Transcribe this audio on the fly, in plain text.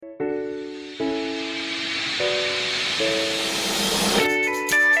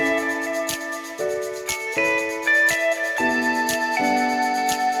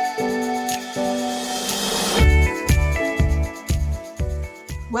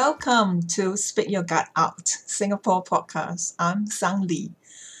Welcome to Speak Your Gut Out, Singapore podcast. I'm Sang Lee.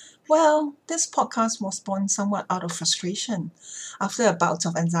 Well, this podcast was born somewhat out of frustration after a bout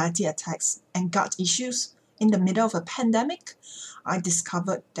of anxiety attacks and gut issues in the middle of a pandemic. I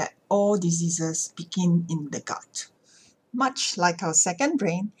discovered that all diseases begin in the gut. Much like our second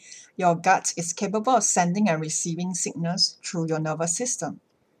brain, your gut is capable of sending and receiving signals through your nervous system.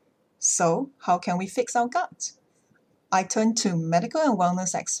 So, how can we fix our gut? I turn to medical and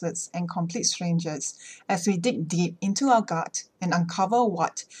wellness experts and complete strangers as we dig deep into our gut and uncover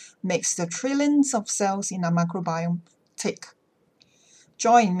what makes the trillions of cells in our microbiome tick.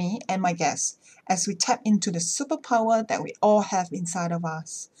 Join me and my guests as we tap into the superpower that we all have inside of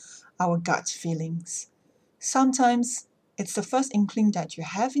us, our gut feelings. Sometimes it's the first inkling that you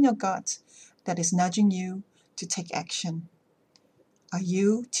have in your gut that is nudging you to take action. Are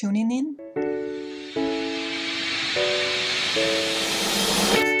you tuning in?